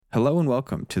Hello and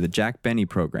welcome to the Jack Benny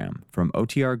program from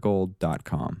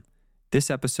OTRGold.com. This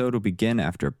episode will begin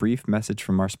after a brief message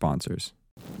from our sponsors.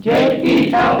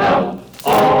 J-E-L-L-O!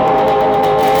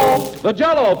 The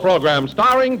Jell-O program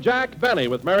starring Jack Benny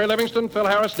with Mary Livingston, Phil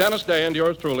Harris, Dennis Day, and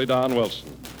yours truly, Don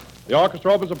Wilson. The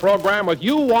orchestra opens the program with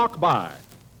You Walk By.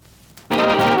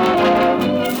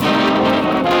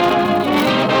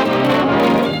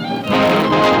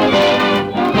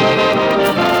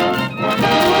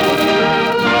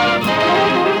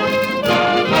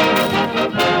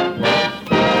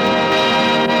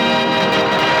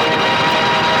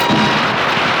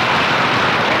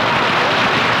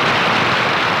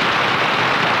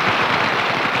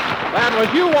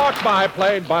 As You Walk By,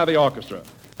 played by the orchestra.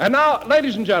 And now,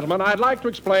 ladies and gentlemen, I'd like to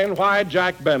explain why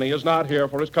Jack Benny is not here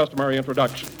for his customary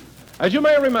introduction. As you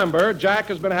may remember, Jack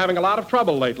has been having a lot of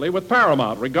trouble lately with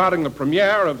Paramount regarding the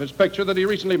premiere of his picture that he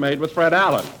recently made with Fred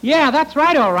Allen. Yeah, that's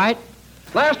right, all right.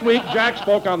 Last week, Jack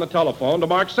spoke on the telephone to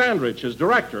Mark Sandridge, his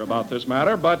director, about this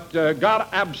matter, but got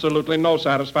absolutely no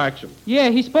satisfaction. Yeah,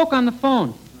 he spoke on the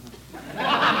phone.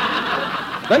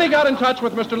 Then he got in touch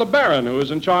with Mr. LeBaron, who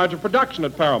is in charge of production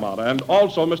at Paramount, and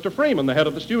also Mr. Freeman, the head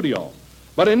of the studio.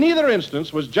 But in neither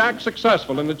instance was Jack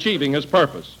successful in achieving his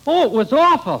purpose. Oh, it was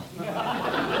awful.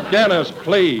 Dennis,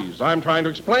 please, I'm trying to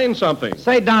explain something.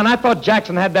 Say, Don, I thought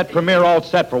Jackson had that premiere all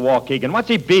set for Waukegan. What's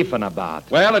he beefing about?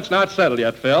 Well, it's not settled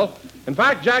yet, Phil. In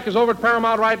fact, Jack is over at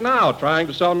Paramount right now trying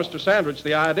to sell Mr. Sandridge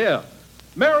the idea.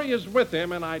 Mary is with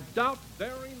him, and I doubt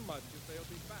very much if they'll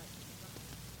be back.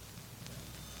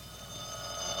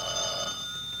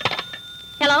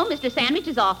 Hello, Mr.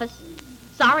 Sandwich's office.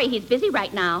 Sorry, he's busy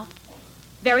right now.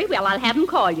 Very well, I'll have him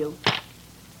call you.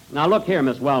 Now, look here,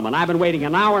 Miss Wellman. I've been waiting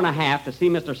an hour and a half to see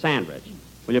Mr. Sandridge.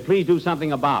 Will you please do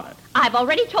something about it? I've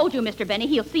already told you, Mr. Benny,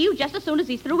 he'll see you just as soon as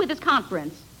he's through with his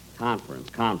conference.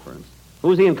 Conference.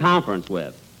 Who's he in conference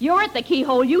with? You're at the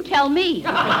keyhole, you tell me.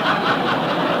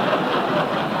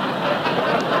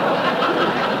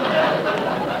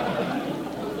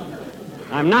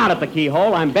 I'm not at the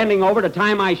keyhole. I'm bending over to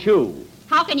tie my shoe.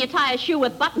 How can you tie a shoe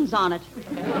with buttons on it?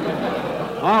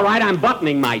 All right, I'm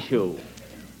buttoning my shoe.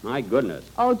 My goodness.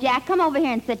 Oh, Jack, come over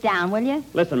here and sit down, will you?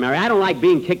 Listen, Mary, I don't like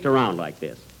being kicked around like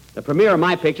this. The premiere of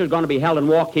my picture is going to be held in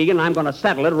Waukegan, and I'm going to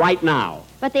settle it right now.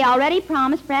 But they already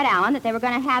promised Fred Allen that they were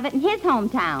going to have it in his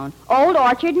hometown, Old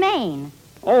Orchard, Maine.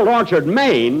 Old Orchard,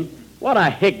 Maine? What a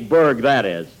hick burg that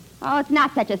is. Oh, it's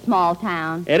not such a small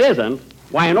town. It isn't.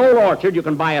 Why, in Old Orchard, you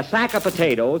can buy a sack of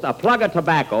potatoes, a plug of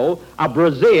tobacco, a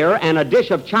brassiere, and a dish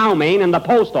of chow mein in the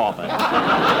post office.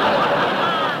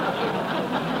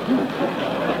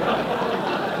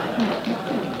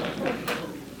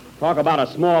 Talk about a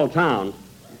small town.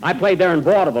 I played there in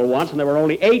vaudeville once, and there were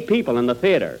only 8 people in the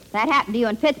theater. That happened to you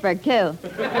in Pittsburgh, too.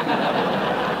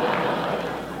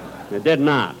 It did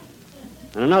not.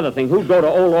 And another thing, who'd go to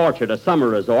Old Orchard, a summer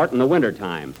resort, in the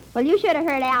wintertime? Well, you should have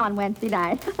heard Allen Wednesday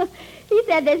night. He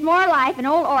said there's more life in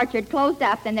Old Orchard closed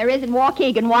up than there is in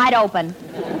Waukegan wide open.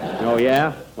 Oh,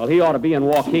 yeah? Well, he ought to be in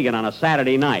Waukegan on a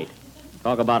Saturday night.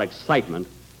 Talk about excitement.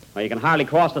 Well, you can hardly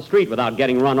cross the street without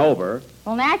getting run over.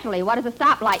 Well, naturally, what does a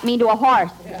stoplight mean to a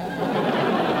horse?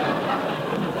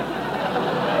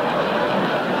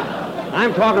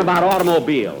 I'm talking about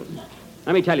automobiles.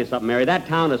 Let me tell you something, Mary. That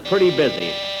town is pretty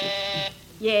busy.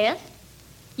 Yes?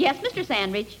 Yes, Mr.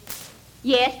 Sandridge.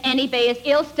 Yes, any bay is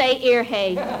ill stay ear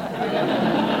hay.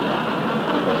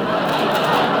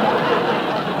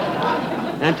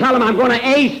 And tell him I'm going to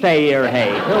stay here,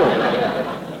 hey, too.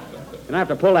 You're going to have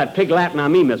to pull that pig Latin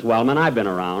on me, Miss Wellman. I've been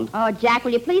around. Oh, Jack,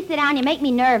 will you please sit down? You make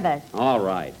me nervous. All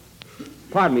right.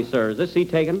 Pardon me, sir. Is this seat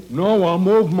taken? No, I'll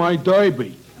move my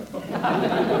derby.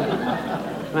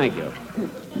 Thank you.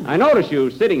 I notice you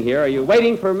sitting here. Are you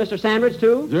waiting for Mr. Sandridge,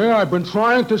 too? Yeah, I've been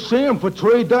trying to see him for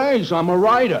 3 days. I'm a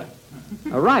writer.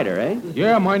 A writer, eh?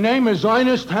 Yeah, my name is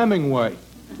Ernest Hemingway.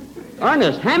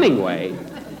 Ernest Hemingway?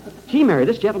 Gee, Mary,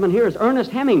 this gentleman here is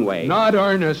Ernest Hemingway. Not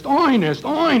Ernest. Ernest.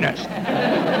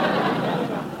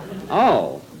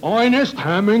 Oh. Ernest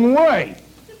Hemingway.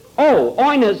 Oh,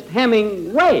 Ernest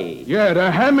Hemingway. Yeah,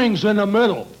 the Hemming's in the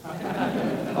middle.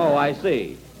 Oh, I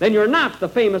see. Then you're not the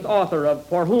famous author of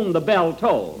For Whom the Bell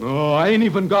Tolls. Oh, I ain't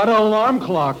even got an alarm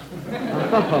clock.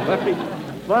 Oh, very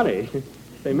funny.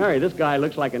 Say, Mary, this guy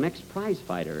looks like an ex-prize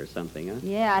fighter or something, huh?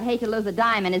 Yeah, I'd hate to lose a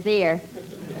dime in his ear.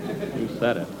 You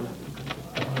said it.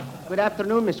 Good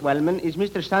afternoon, Miss Wellman. Is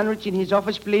Mr. Sandridge in his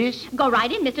office, please? Go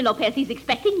right in, Mr. Lopez. He's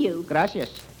expecting you. Gracias.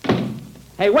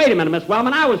 Hey, wait a minute, Miss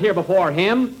Wellman. I was here before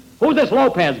him. Who's this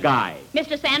Lopez guy?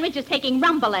 Mr. Sandridge is taking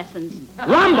rumba lessons.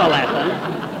 Rumba lessons?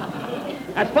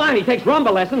 That's fine. He takes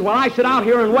rumba lessons while I sit out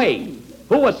here and wait.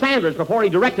 Who was Sandridge before he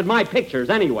directed my pictures,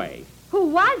 anyway? Who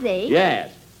was he?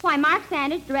 Yes. Why, Mark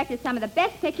Sanders directed some of the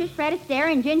best pictures Fred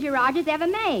Astaire and Ginger Rogers ever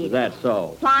made. Is that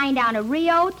so? Flying Down to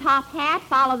Rio, Top Hat,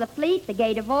 Follow the Fleet, The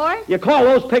Gay Divorce. You call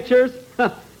those pictures?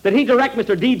 Did he direct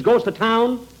Mr. Deeds Goes to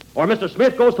Town? Or Mr.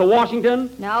 Smith Goes to Washington?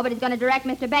 No, but he's going to direct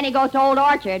Mr. Benny Goes to Old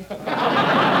Orchard.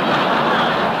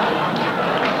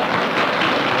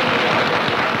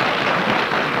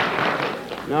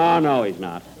 No, he's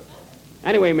not.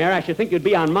 Anyway, Mayor, I should think you'd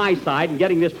be on my side in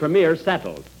getting this premiere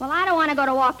settled. Well, I don't want to go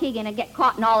to Waukegan and get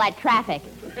caught in all that traffic.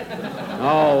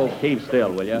 Oh, keep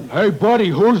still, will you? Hey, buddy,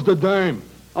 who's the dame?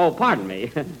 Oh, pardon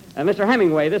me. Mr.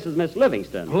 Hemingway, this is Miss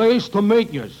Livingston. Pleased to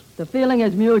meet you. The feeling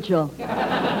is mutual.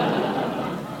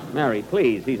 Mary,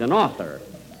 please, he's an author.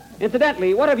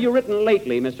 Incidentally, what have you written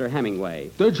lately, Mr. Hemingway?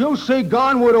 Did you see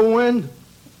Gone with the Wind?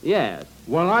 Yes.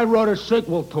 Well, I wrote a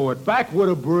sequel to it, Back with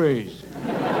a Breeze.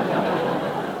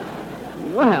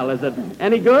 Well, is it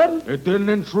any good? It didn't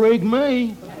intrigue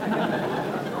me.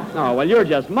 Oh, well, you're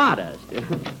just modest.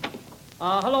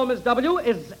 Hello, Miss W.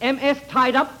 Is M.S.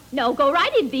 tied up? No, go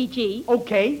right in, BG.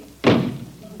 Okay.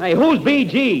 Hey, who's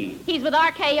BG? He's with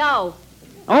RKO.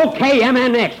 Okay,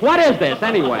 MNX. What is this,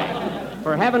 anyway?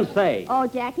 For heaven's sake. Oh,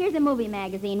 Jack, here's a movie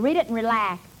magazine. Read it and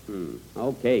relax.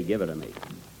 Okay, give it to me.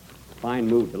 Fine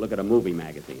mood to look at a movie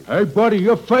magazine. Hey, buddy,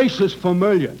 your face is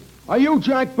familiar. Are you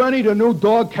Jack Benny, the new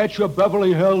dog catcher of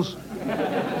Beverly Hills?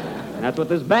 That's what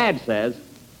this badge says.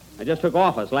 I just took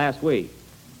office last week.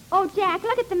 Oh, Jack,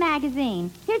 look at the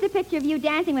magazine. Here's a picture of you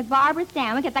dancing with Barbara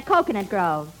Stanwyck at the Coconut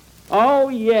Grove. Oh,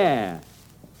 yeah.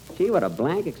 Gee, what a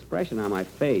blank expression on my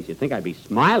face. You'd think I'd be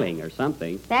smiling or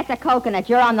something. That's a coconut.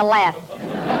 You're on the left.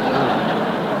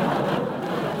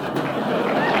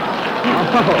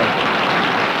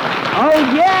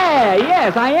 Oh, yeah,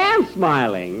 yes, I am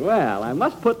smiling. Well, I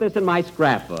must put this in my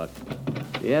scrapbook.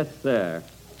 Yes, sir.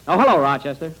 Oh, hello,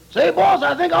 Rochester. Say, boss,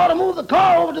 I think I ought to move the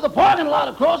car over to the parking lot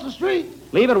across the street.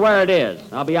 Leave it where it is.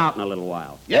 I'll be out in a little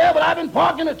while. Yeah, but I've been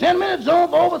parked in a 10-minute zone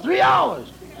for over 3 hours.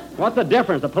 What's the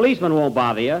difference? The policeman won't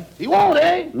bother you. He won't,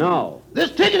 eh? No.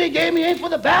 This ticket he gave me ain't for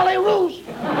the ballet roost.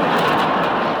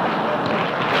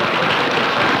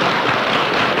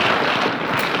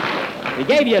 He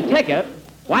gave you a ticket.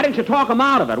 Why didn't you talk him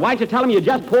out of it? Why'd you tell him you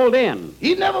just pulled in?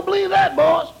 He'd never believe that,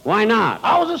 boss. Why not?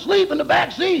 I was asleep in the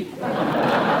back seat.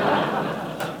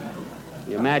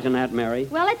 You imagine that, Mary?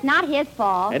 Well, it's not his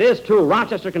fault. It is, too.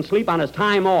 Rochester can sleep on his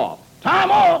time off.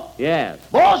 Time off? Yes.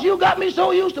 Boss, you got me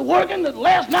so used to working that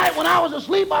last night when I was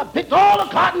asleep, I picked all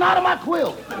the cotton out of my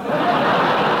quilt.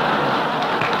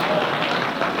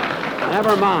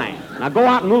 Never mind. Now go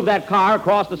out and move that car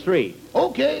across the street.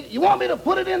 Okay. You want me to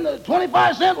put it in the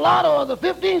 25-cent lot or the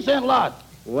 15-cent lot?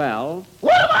 Well...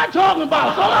 What am I talking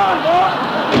about? So long, boss.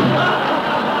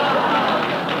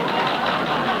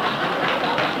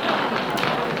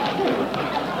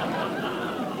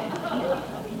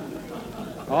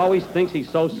 Always thinks he's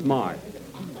so smart.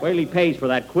 Wait till he pays for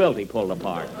that quilt he pulled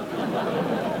apart.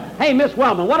 Hey, Miss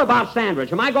Wellman, what about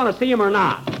Sandwich? Am I going to see him or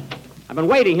not? I've been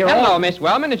waiting here Hello, Miss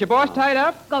Wellman. Is your boss tied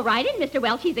up? Go right in, Mr.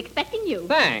 Welch. He's expecting you.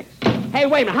 Thanks. Hey,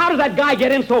 wait a minute. How does that guy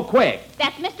get in so quick?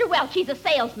 That's Mr. Welch. He's a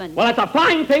salesman. Well, it's a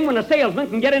fine thing when a salesman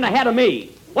can get in ahead of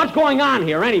me. What's going on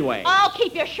here, anyway? Oh,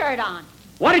 keep your shirt on.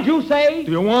 What did you say?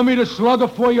 Do you want me to slug it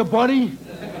for you, buddy?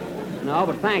 No,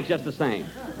 but thanks just the same.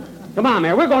 Come on,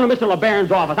 Mayor. We're going to Mr.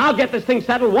 LeBaron's office. I'll get this thing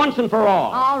settled once and for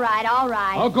all. All right, all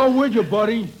right. I'll go with you,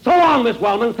 buddy. So long, Miss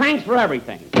Wellman. Thanks for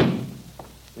everything.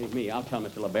 Leave me. I'll tell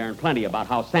Mr. LeBaron plenty about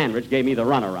how Sandwich gave me the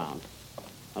runaround.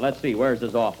 Now, let's see. Where's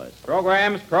his office?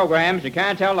 Programs. You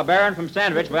can't tell LeBaron from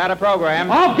Sandwich without a program.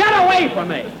 Oh, get away from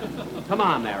me! Come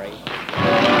on, Mary.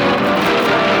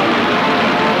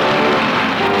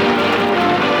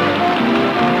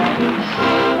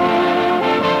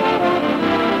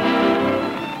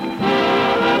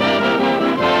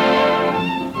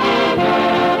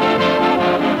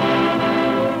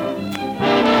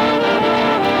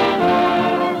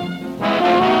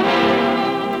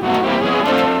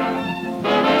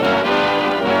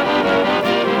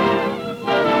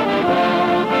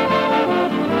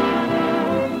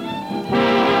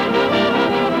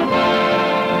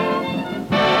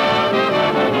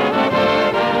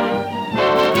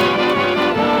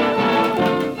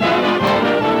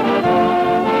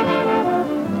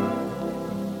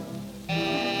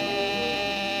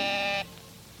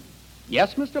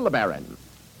 Yes, Mr. LeBaron.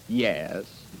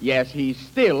 Yes, he's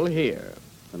still here.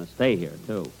 Gonna stay here,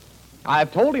 too.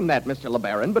 I've told him that, Mr.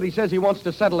 LeBaron, but he says he wants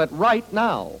to settle it right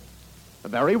now.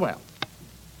 Very well.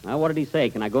 Now, what did he say?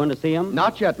 Can I go in to see him?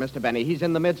 Not yet, Mr. Benny. He's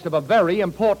in the midst of a very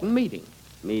important meeting.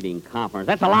 Meeting, conference.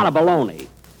 That's a lot of baloney.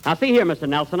 Now, see here, Mr.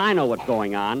 Nelson, I know what's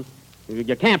going on.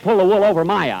 You can't pull the wool over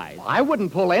my eyes. I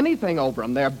wouldn't pull anything over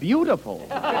them. They're beautiful.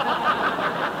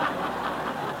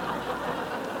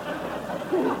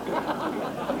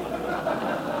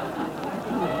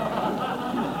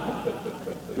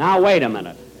 Now, wait a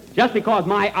minute. Just because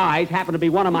my eyes happen to be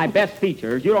one of my best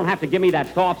features, you don't have to give me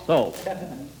that soft soap.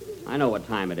 I know what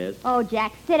time it is. Oh,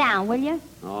 Jack, sit down, will you?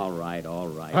 All right, all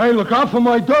right. Hey, look out for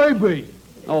my derby.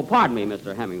 Oh, pardon me,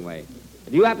 Mr. Hemingway.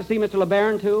 Do you have to see Mr.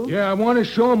 LeBaron, too? Yeah, I want to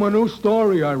show him a new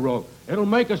story I wrote. It'll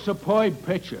make a superb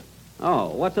picture. Oh,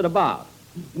 what's it about?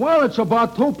 Well, it's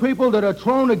about two people that are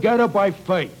thrown together by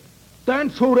fate. Then,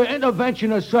 through the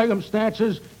intervention of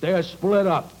circumstances, they're split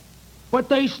up. But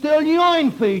they still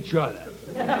yearn for each other.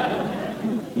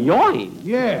 Yoin?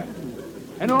 Yeah.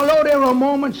 And although there are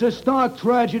moments of stark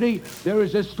tragedy, there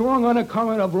is a strong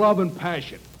undercurrent of love and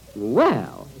passion.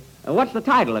 Well, what's the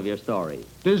title of your story?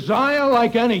 Desire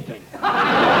like anything.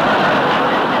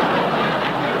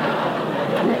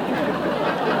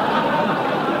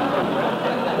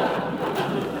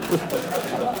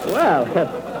 Well,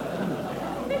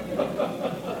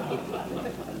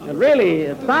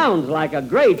 it sounds like a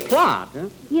great plot, huh?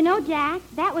 You know, Jack,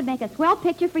 that would make a swell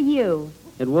picture for you.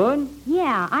 It would?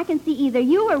 Yeah, I can see either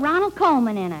you or Ronald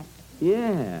Coleman in it.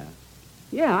 Yeah.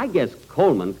 Yeah, I guess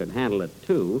Coleman could handle it,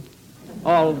 too.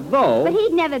 Although... But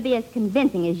he'd never be as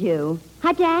convincing as you.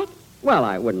 Huh, Jack? Well,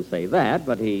 I wouldn't say that,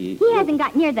 but he... He hasn't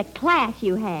got near the class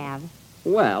you have.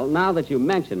 Well, now that you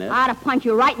mention it... I ought to punch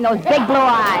you right in those big blue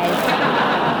eyes.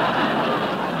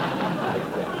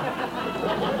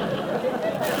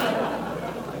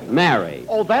 Mary.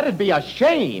 Oh, that'd be a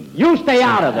shame. You stay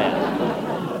out of this.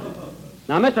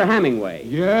 Now, Mr. Hemingway.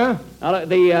 Yeah?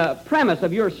 The premise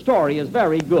of your story is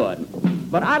very good,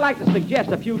 but I'd like to suggest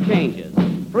a few changes.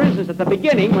 For instance, at the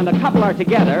beginning, when the couple are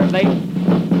together, they...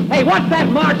 Hey, what's that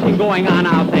marching going on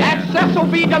out there? That's Cecil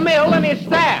B. DeMille and his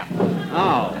staff.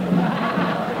 Oh.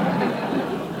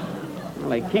 Well,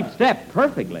 they keep step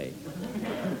perfectly.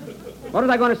 What was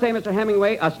I going to say, Mr.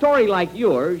 Hemingway? A story like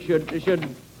yours should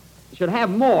have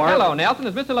more... Hello, Nelson.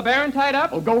 Is Mr. LeBaron tied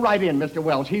up? Oh, go right in, Mr.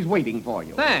 Welch. He's waiting for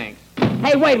you. Thanks.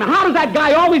 Hey, wait a minute. How does that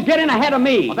guy always get in ahead of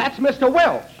me? Well, that's Mr.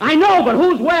 Welch. I know, but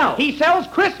who's Welch? He sells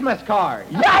Christmas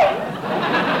cards.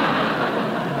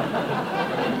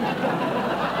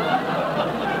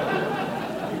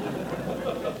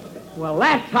 Well,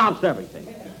 that tops everything.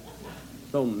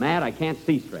 So mad I can't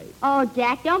see straight. Oh,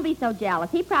 Jack, don't be so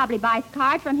jealous. He probably buys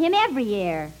cards from him every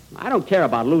year. I don't care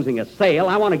about losing a sale.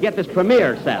 I want to get this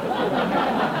premiere settled.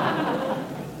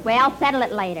 Well, settle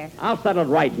it later. I'll settle it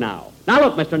right now. Now,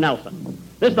 look, Mr. Nelson.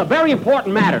 This is a very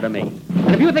important matter to me.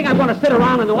 And if you think I'm going to sit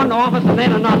around in one office and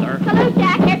then another... Salute,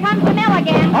 Jack. Here comes the mill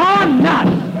again. Oh,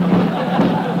 nuts!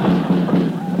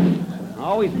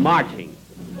 Always marching.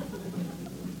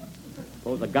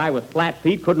 Suppose a guy with flat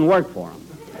feet couldn't work for him.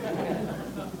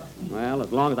 Well,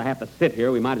 as long as I have to sit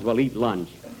here, we might as well eat lunch.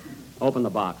 Open the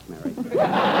box, Mary.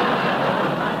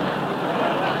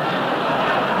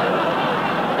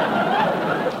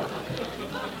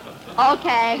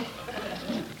 Okay.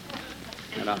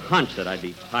 I had a hunch that I'd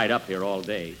be tied up here all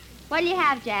day. What do you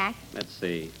have, Jack? Let's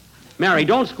see. Mary,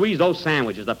 don't squeeze those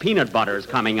sandwiches. The peanut butter is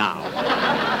coming out.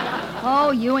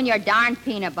 Oh, you and your darn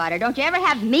peanut butter. Don't you ever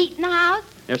have meat in the house?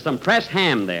 There's some pressed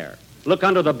ham there. Look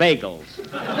under the bagels.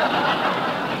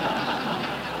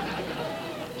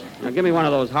 Now, give me one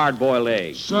of those hard-boiled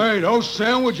eggs. Say, those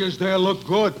sandwiches there look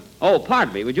good. Oh,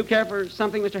 pardon me. Would you care for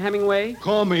something, Mr. Hemingway?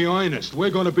 Call me earnest.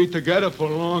 We're going to be together for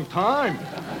a long time.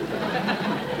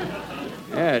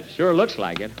 Yeah, it sure looks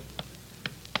like it.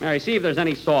 Mary, see if there's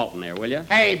any salt in there, will you?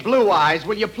 Hey, Blue Eyes,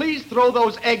 will you please throw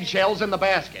those eggshells in the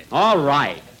basket? All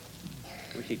right.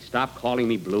 Wish he'd stop calling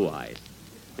me Blue Eyes.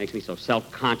 Makes me so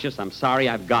self-conscious, I'm sorry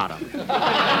I've got him.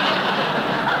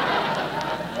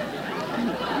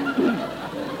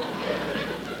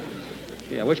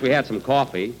 Gee, I wish we had some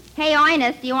coffee. Hey,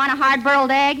 Ernest, do you want a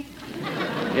hard-boiled egg?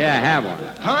 Yeah, have one.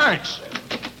 Thanks.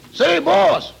 Say,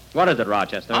 boss, What is it,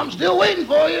 Rochester? I'm still waiting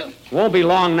for you. Won't be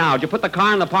long now. Did you put the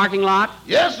car in the parking lot?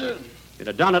 Yes, sir. If you'd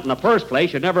have done it in the first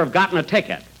place, you'd never have gotten a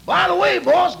ticket. By the way,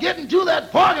 boss, getting to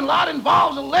that parking lot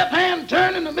involves a left-hand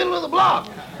turn in the middle of the block.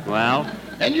 Well?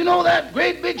 And you know that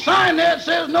great big sign there that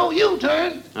says no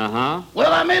U-turn? Uh-huh.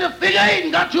 Well, I made a figure 8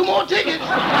 and got 2 more tickets.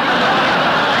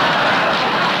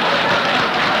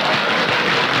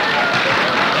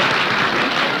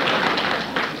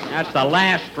 That's the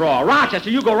last straw. Rochester,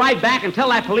 you go right back and tell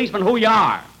that policeman who you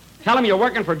are. Tell him you're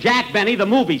working for Jack Benny, the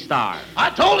movie star. I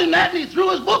told him that, and he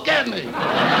threw his book at me.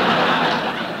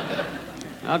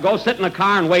 Now go sit in the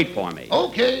car and wait for me.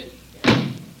 Okay.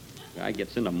 Guy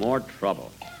gets into more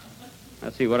trouble.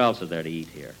 Let's see what else is there to eat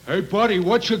here. Hey, buddy,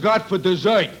 what you got for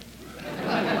dessert?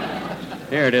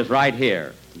 Here it is right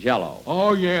here. Jell-O.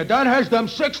 Oh, yeah, that has them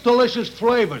 6 delicious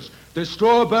flavors. The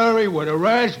strawberry with a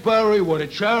raspberry, with a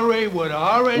cherry, with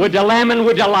a orange. With the lemon,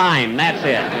 with the lime. That's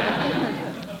it.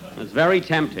 It's very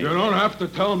tempting. You don't have to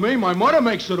tell me. My mother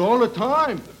makes it all the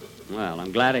time. Well,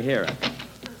 I'm glad to hear it.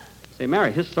 Say,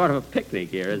 Mary, this is sort of a picnic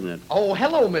here, isn't it? Oh,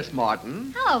 hello, Miss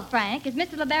Martin. Hello, Frank. Is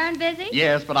Mr. LeBaron busy?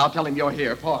 Yes, but I'll tell him you're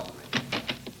here. Pardon me.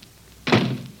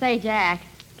 Say, Jack,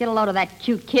 get a load of that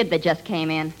cute kid that just came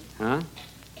in. Huh?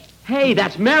 Hey,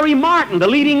 that's Mary Martin, the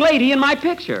leading lady in my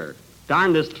picture.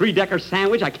 Darn this 3-decker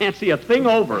sandwich, I can't see a thing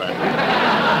over it.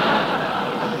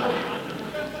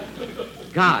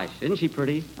 Gosh, isn't she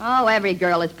pretty? Oh, every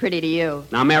girl is pretty to you.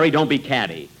 Now, Mary, don't be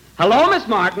catty. Hello, Miss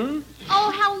Martin.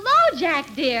 Oh, hello,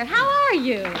 Jack, dear. How are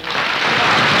you?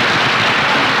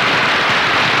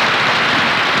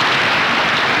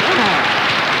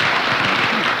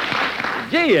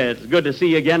 Gee, it's good to see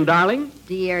you again, darling.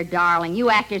 Dear darling, you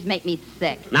actors make me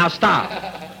sick. Now, stop.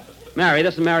 Mary,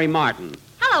 this is Mary Martin.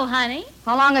 Hello, honey.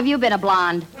 How long have you been a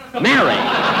blonde? Mary!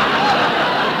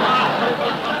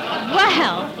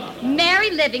 Well, Mary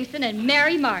Livingston and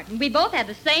Mary Martin. We both have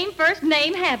the same first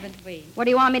name, haven't we? What do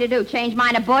you want me to do, change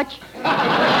mine to Butch?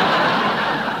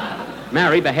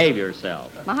 Mary, behave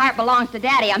yourself. My heart belongs to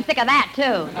Daddy. I'm sick of that,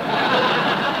 too.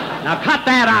 Now, cut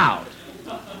that out.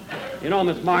 You know,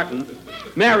 Miss Martin,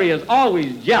 Mary is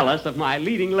always jealous of my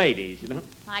leading ladies, you know.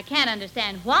 I can't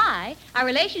understand why. Our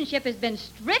relationship has been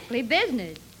strictly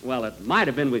business. Well, it might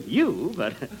have been with you,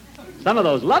 but some of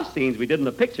those love scenes we did in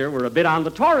the picture were a bit on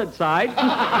the torrid side.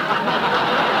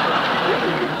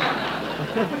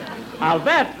 I'll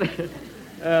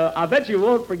bet you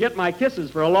won't forget my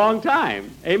kisses for a long time.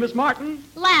 Eh, Miss Martin?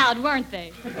 Loud, weren't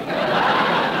they?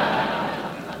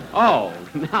 Oh,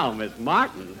 now, Miss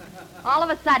Martin. All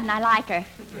of a sudden, I like her.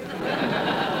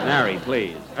 Mary,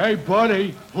 please. Hey,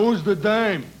 buddy, who's the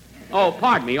dame? Oh,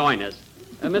 pardon me, Oinus.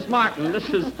 Miss Martin, this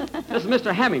is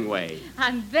Mr. Hemingway.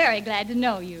 I'm very glad to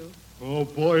know you. Oh,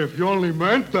 boy, if you only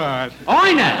meant that.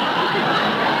 Oinus!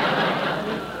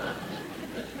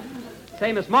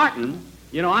 Say, Miss Martin,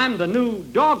 you know, I'm the new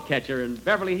dog catcher in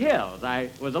Beverly Hills.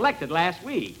 I was elected last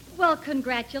week. Well,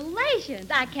 congratulations.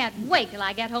 I can't wait till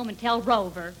I get home and tell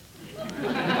Rover.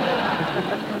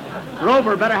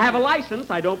 Rover better have a license.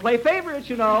 I don't play favorites,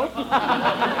 you know.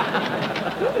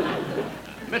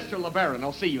 Mr. LeBaron,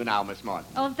 I'll see you now, Miss Martin.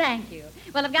 Oh, thank you.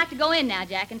 Well, I've got to go in now,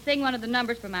 Jack, and sing one of the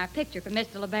numbers from our picture for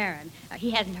Mr. LeBaron.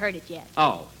 He hasn't heard it yet.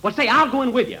 Oh. Well, say, I'll go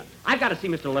in with you. I've got to see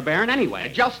Mr. LeBaron anyway.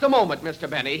 Just a moment, Mr.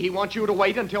 Benny. He wants you to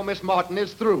wait until Miss Martin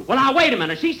is through. Well, now, wait a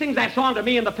minute. She sings that song to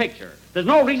me in the picture. There's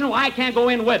no reason why I can't go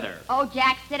in with her. Oh,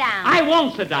 Jack, sit down. I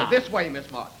won't sit down. This way,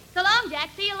 Miss Martin. So long, Jack.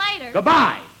 See you later.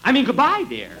 Goodbye,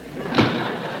 dear.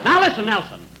 Now, listen,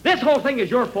 Nelson. This whole thing is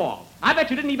your fault. I bet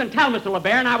you didn't even tell Mr.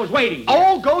 LeBaron I was waiting.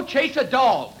 Oh, go chase a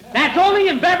dog. That's only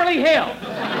in Beverly Hills. Well,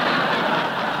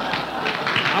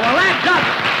 that does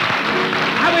it.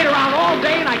 I wait around all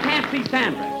day and I can't see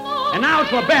Sandra. And now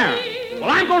it's LeBaron. Well,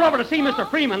 I'm going over to see Mr.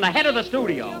 Freeman, the head of the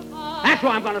studio. That's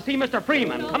why I'm going to see Mr.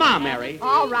 Freeman. Come on, Mary.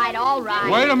 All right, all right.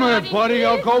 Wait a minute, buddy.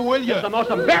 I'll go with you. It's the most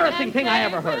embarrassing thing I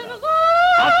ever heard of.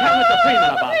 I'll tell Mr. Freeman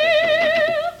about this.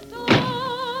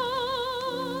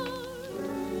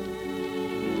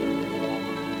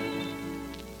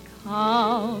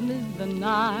 Calm is the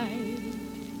night,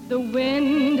 the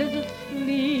wind is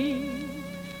asleep,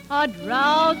 a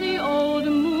drowsy old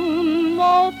moon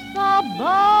mopes above.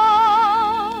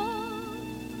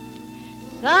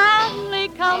 Suddenly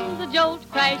comes a jolt,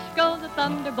 crash goes a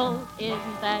thunderbolt,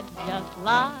 isn't that just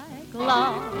like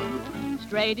love?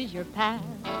 Straight is your path,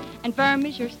 and firm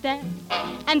is your step,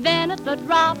 and then at the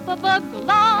drop of a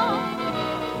glove,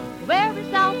 where is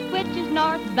south, which is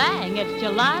north, bang, it's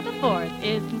July the 4th.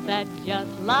 Isn't that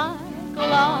just like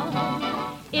love?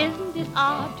 Isn't it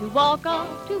odd to walk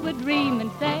up to a dream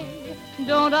and say,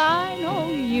 don't I know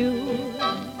you?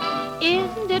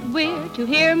 Isn't it weird to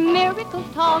hear miracles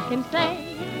talk and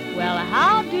say, well,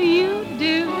 how do you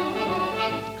do?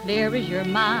 Clear is your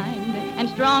mind and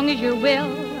strong is your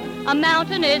will. A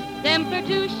mountain is simpler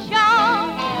to show.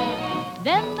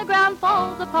 Then the ground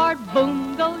falls apart,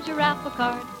 boom goes your apple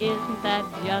cart. Isn't that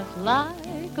just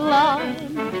like love?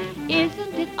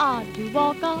 Isn't it odd to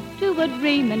walk up to a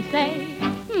dream and say,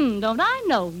 don't I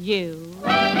know you?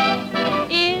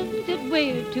 Isn't it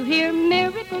weird to hear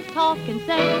miracles talk and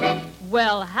say,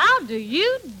 well, how do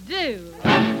you do?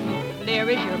 Clear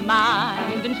is your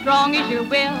mind and strong is your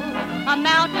will. A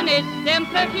mountain is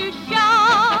simpler to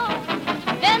show.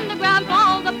 Then the ground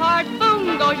falls apart,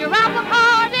 boom goes your apple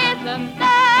cart. Isn't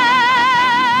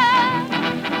that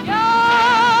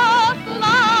just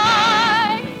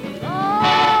like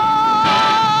love?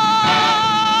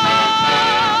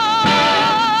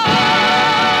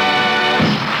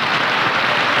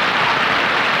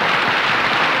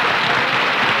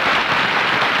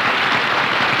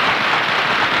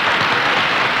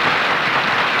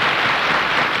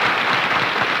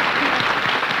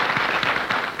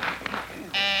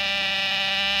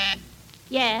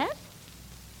 Yes?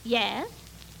 Yes?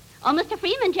 Oh, Mr.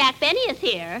 Freeman, Jack Benny is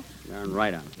here. Darn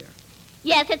right I'm here.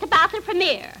 Yes, it's about the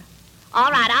premiere.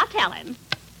 All right, I'll tell him.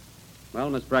 Well,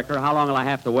 Miss Brecker, how long will I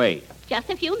have to wait? Just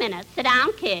a few minutes. Sit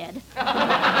down, kid.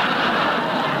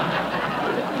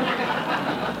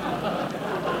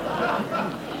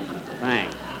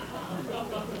 Thanks.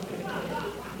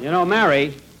 You know,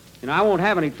 Mary, I won't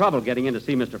have any trouble getting in to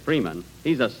see Mr. Freeman.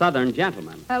 He's a Southern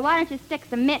gentleman. Why don't you stick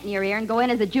some mint in your ear and go in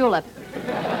as a julep?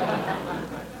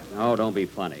 No, don't be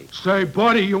funny. Say,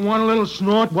 buddy, you want a little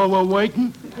snort while we're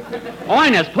waiting?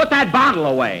 Oinus, put that bottle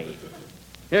away.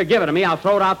 Here, give it to me. I'll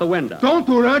throw it out the window. Don't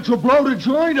do that. You'll blow the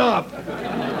joint up.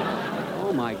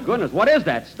 Oh, my goodness. What is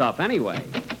that stuff, anyway?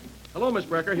 Hello, Miss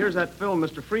Brecker. Here's that film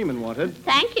Mr. Freeman wanted.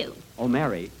 Thank you. Oh,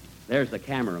 Mary, there's the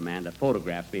cameraman that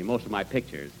photographs me in most of my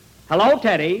pictures. Hello,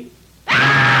 Teddy.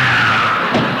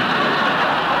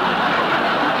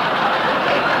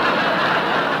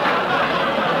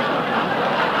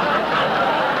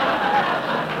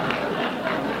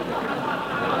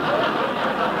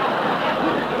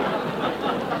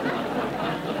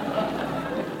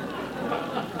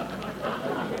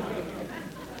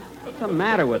 What's the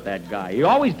matter with that guy? He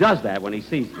always does that when he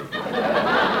sees me.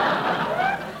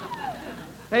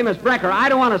 Hey, Miss Brecker, I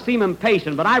don't want to seem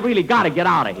impatient, but I really got to get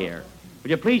out of here. Would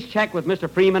you please check with Mr.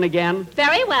 Freeman again?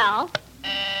 Very well.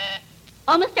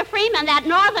 Oh, Mr. Freeman, that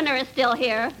northerner is still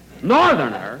here.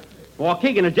 Northerner?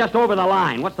 Waukegan is just over the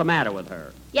line. What's the matter with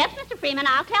her? Yes, Mr. Freeman,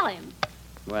 I'll tell him.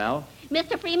 Well?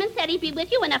 Mr. Freeman said he'd be with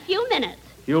you in a few minutes.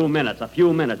 A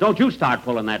few minutes. Don't you start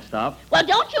pulling that stuff. Well,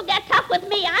 don't you get tough with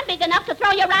me. I'm big enough to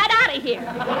throw you right out of here.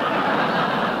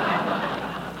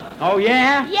 Oh,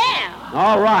 yeah? Yeah.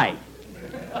 All right.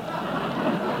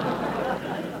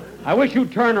 I wish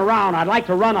you'd turn around. I'd like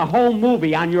to run a home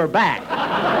movie on your back.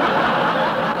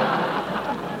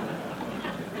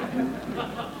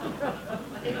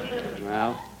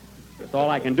 Well, that's all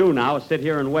I can do now is sit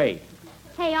here and wait.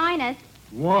 Hey, Ines,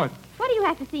 What? what do you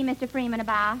have to see Mr. Freeman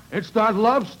about? It's that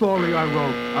love story I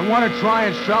wrote. I want to try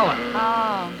and sell it.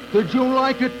 Oh, Did you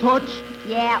like it, Toots?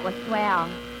 yeah, it was swell.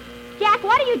 Jack,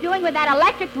 what are you doing with that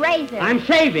electric razor? I'm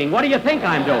shaving. What do you think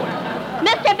I'm doing?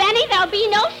 Mr. Benny, there'll be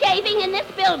no shaving in this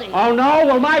building. Oh, no?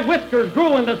 Well, my whiskers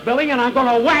grew in this building, and I'm going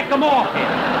to whack them off here.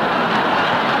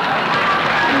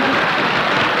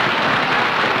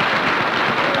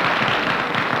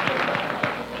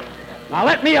 Now,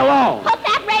 let me alone. Put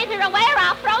that razor away or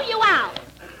I'll throw you out.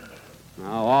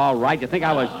 Oh, all right. You think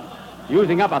I was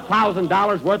using up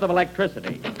 $1,000 worth of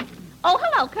electricity? Oh,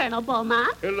 hello, Colonel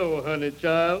Beaumont. Hello, honey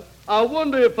child. I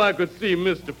wonder if I could see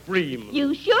Mr. Freeman.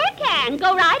 You sure can.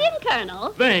 Go right in, Colonel.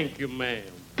 Thank you, ma'am.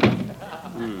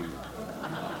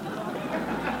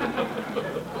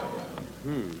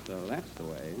 So that's the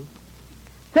way.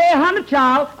 Say, honey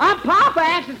child, I'm Papa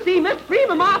asked to see Miss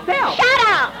Freeman myself. Shut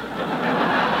up!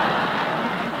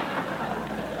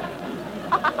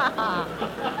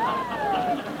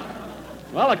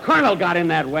 Well, the colonel got in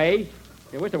that way.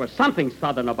 I wish there was something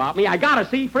Southern about me. I gotta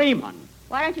see Freeman.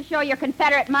 Why don't you show your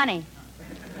Confederate money?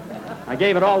 I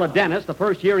gave it all to Dennis the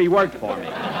first year he worked for me.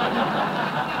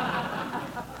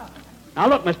 Now,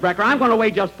 look, Miss Brecker, I'm going to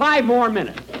wait just 5 more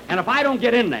minutes. And if I don't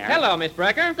get in there... Hello, Miss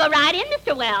Brecker. Go right in,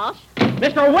 Mr. Welsh.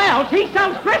 Mr. Welch, he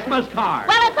sells Christmas cards.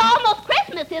 Well, it's almost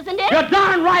Christmas, isn't it? You're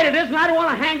darn right it is, and I don't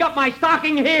want to hang up my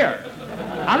stocking here.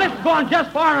 Now, this has gone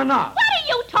just far enough. What are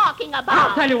you talking about?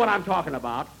 I'll tell you what I'm talking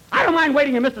about. I don't mind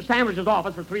waiting in Mr. Sandwich's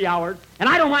office for 3 hours, and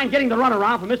I don't mind getting the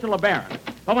runaround from Mr. LeBaron.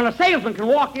 But when a salesman can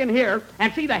walk in here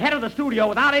and see the head of the studio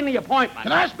without any appointment...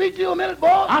 Can I speak to you a minute,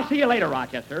 boss? I'll see you later,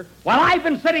 Rochester. While I've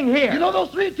been sitting here... You know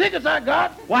those 3 tickets I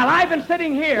got? While I've been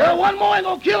sitting here... Well, one more ain't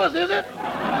gonna kill us, is it?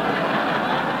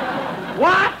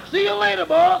 What? See you later,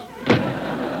 boss.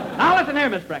 Now, listen here,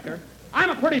 Miss Brecker. I'm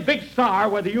a pretty big star,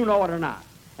 whether you know it or not.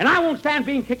 And I won't stand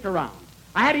being kicked around.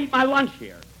 I had to eat my lunch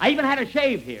here. I even had a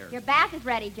shave here. Your bath is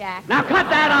ready, Jack. Now, cut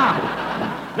that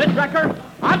out. Miss Brecker,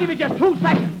 I'll give you just 2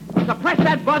 seconds to press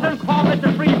that buzzer and call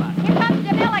Mr. Freeman. Here comes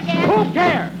DeMille again. Who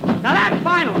cares? Now, that's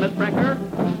final, Miss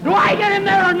Brecker. Do I get in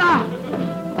there or not?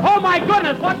 Oh, my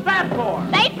goodness, what's that for?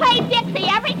 They play Dixie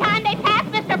every time they pass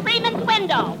Mr. Freeman's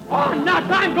window. Oh, nuts,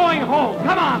 I'm going home.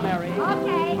 Come on, Mary.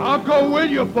 Okay. I'll go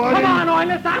with you, buddy. Come on,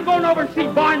 Oinus, I'm going over to see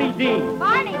Barney Dean.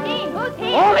 Barney Dean, who's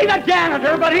he? Only the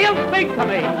janitor, but he'll speak to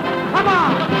me. Come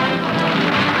on.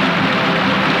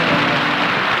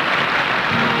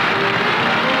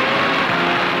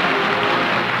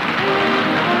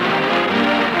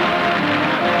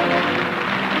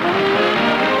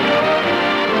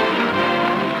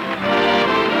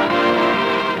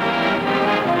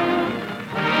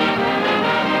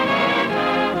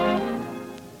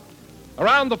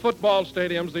 Around the football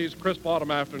stadiums these crisp autumn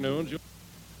afternoons,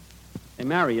 Hey,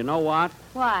 Mary, you know what?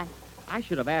 What? I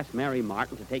should have asked Mary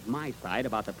Martin to take my side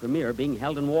about the premiere being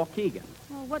held in Waukegan.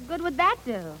 Well, what good would that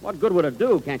do? What good would it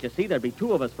do? Can't you see there'd be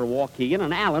two of us for Waukegan,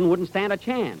 and Alan wouldn't stand a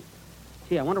chance.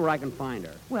 Gee, I wonder where I can find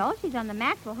her. Well, she's on the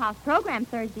Maxwell House program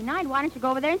Thursday night. Why don't you go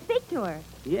over there and speak to her?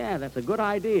 Yeah, that's a good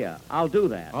idea. I'll do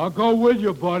that. I'll go with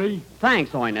you, buddy.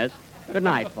 Thanks, Hoyness. Good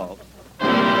night, folks.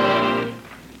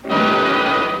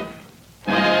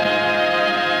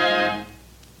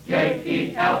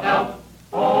 Jell-O.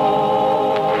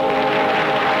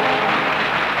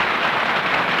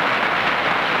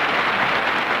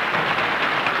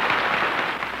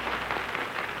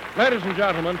 Ladies and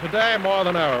gentlemen, today more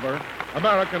than ever,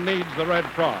 America needs the Red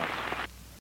Cross.